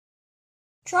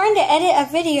Trying to edit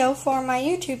a video for my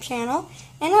YouTube channel,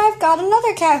 and I've got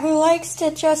another cat who likes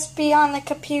to just be on the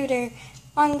computer,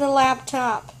 on the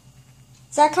laptop.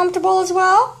 Is that comfortable as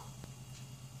well?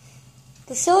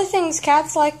 The silly things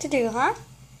cats like to do, huh?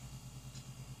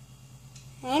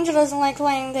 Angel doesn't like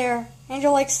laying there.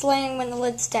 Angel likes laying when the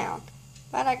lid's down.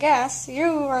 But I guess you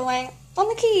are laying on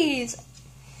the keys.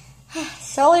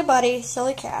 Silly buddy,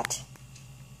 silly cat.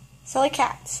 Silly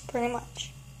cats, pretty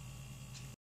much.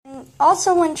 And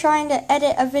also, when trying to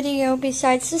edit a video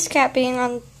besides this cat being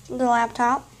on the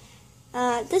laptop,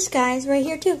 this guy's right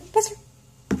here too. Buster!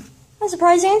 I'm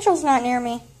surprised Angel's not near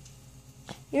me.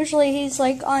 Usually he's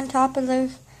like on top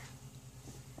of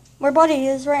where Buddy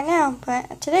is right now,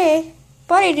 but today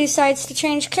Buddy decides to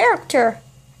change character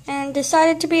and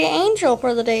decided to be an angel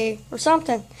for the day or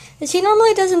something. Because he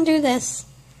normally doesn't do this.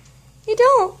 You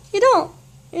don't.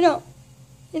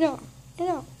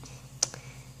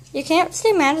 You can't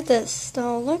stay mad at this,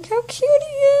 though. Look how cute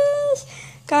he is.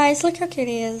 Guys, look how cute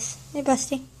he is. Hey,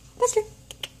 Busty. Buster.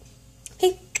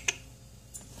 Hey.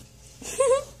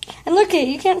 And look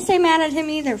you can't stay mad at him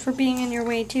either for being in your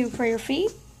way, too, for your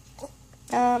feet.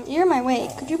 You're in my way.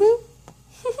 Could you move?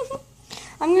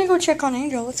 I'm going to go check on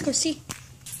Angel. Let's go see.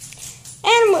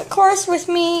 And, of course, with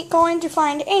me going to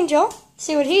find Angel,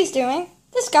 see what he's doing,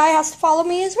 this guy has to follow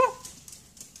me as well.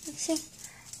 Let's see.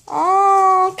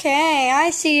 Okay, I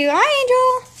see you. Hi,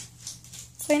 Angel.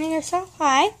 Cleaning yourself.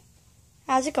 Hi.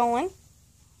 How's it going?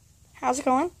 How's it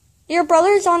going? Your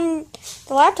brother's on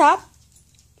the laptop.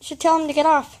 You should tell him to get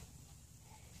off.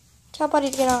 Tell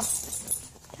Buddy to get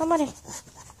off. Tell Buddy.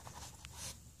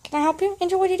 Can I help you?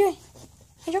 Angel, what are you doing?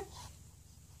 Angel?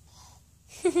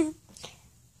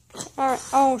 Alright.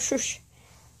 Oh, shush.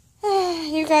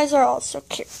 You guys are all so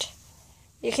cute.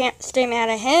 You can't stay mad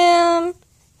at him.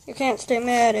 You can't stay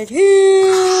mad at him.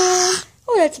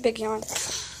 Oh, that's a big yawn.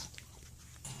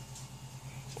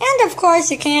 And, of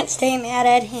course, you can't stay mad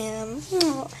at him.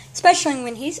 Oh, especially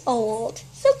when he's old.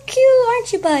 So cute,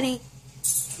 aren't you, Buddy?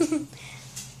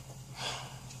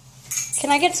 Can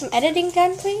I get some editing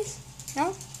done, please?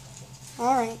 No?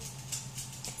 Alright.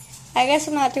 I guess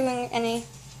I'm not doing any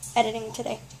editing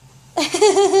today.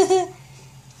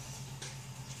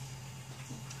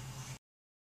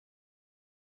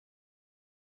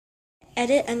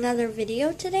 Edit another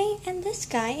video today, and this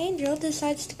guy, Angel,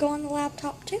 decides to go on the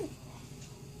laptop too.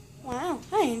 Wow.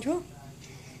 Hi, Angel.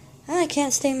 I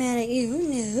can't stay mad at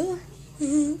you,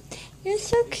 no. You're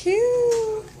so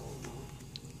cute.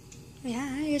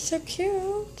 Yeah, you're so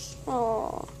cute.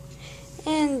 Aww.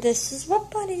 And this is what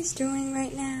Buddy's doing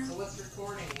right now. So what's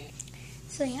recording?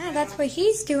 So yeah, that's what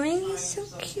he's doing. He's so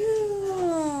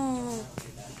cute.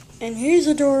 And he's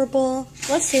adorable.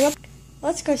 Let's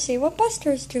go see what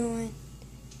Buster's doing.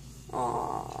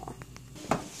 Aww.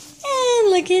 And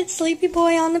look at Sleepy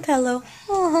Boy on the pillow.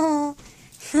 Aww.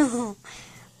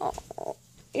 Oh,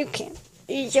 you can't.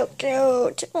 He's so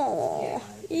cute. Aww.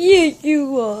 Yeah,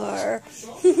 you are.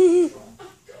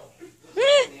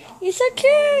 You're so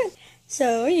cute.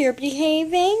 So you're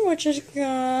behaving, which is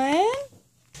good.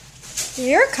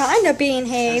 You're kind of being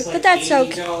behaved, but that's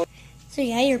okay. So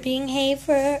yeah, you're being behaved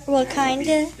for, well, kind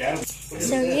of.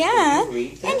 So yeah,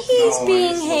 and he's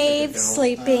being behaved,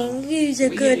 sleeping. He's a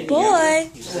good boy.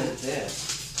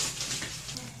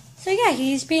 So yeah,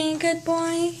 he's being a good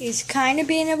boy. He's kind of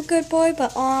being a good boy,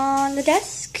 but on the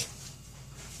desk.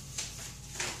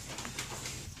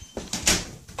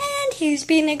 And he's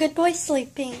being a good boy,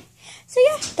 sleeping. So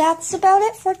yeah, that's about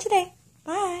it for today.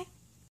 Bye.